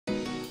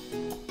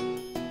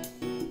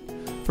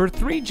For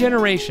 3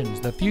 generations,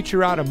 the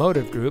Future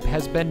Automotive Group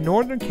has been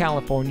Northern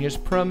California's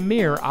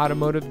premier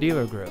automotive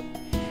dealer group.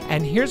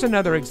 And here's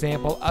another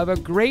example of a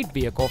great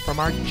vehicle from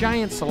our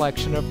giant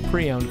selection of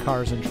pre-owned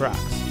cars and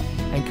trucks.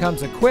 And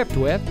comes equipped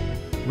with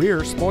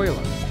rear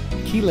spoiler,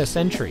 keyless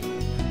entry,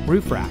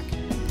 roof rack,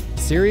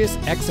 Sirius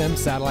XM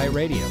satellite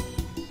radio,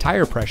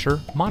 tire pressure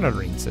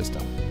monitoring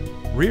system,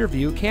 rear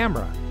view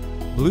camera,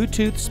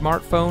 Bluetooth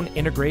smartphone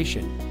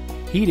integration,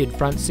 heated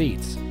front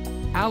seats,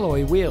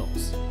 alloy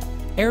wheels,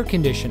 air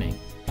conditioning,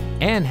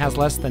 and has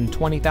less than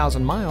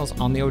 20,000 miles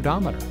on the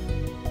odometer.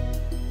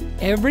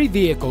 Every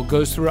vehicle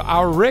goes through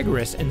our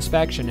rigorous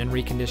inspection and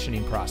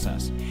reconditioning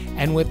process.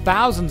 And with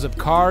thousands of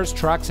cars,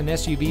 trucks, and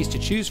SUVs to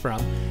choose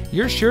from,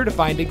 you're sure to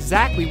find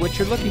exactly what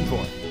you're looking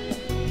for.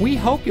 We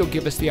hope you'll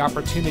give us the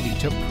opportunity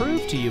to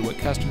prove to you what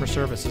customer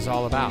service is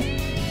all about.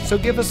 So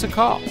give us a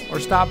call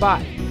or stop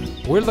by.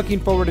 We're looking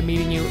forward to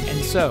meeting you,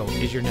 and so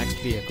is your next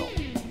vehicle.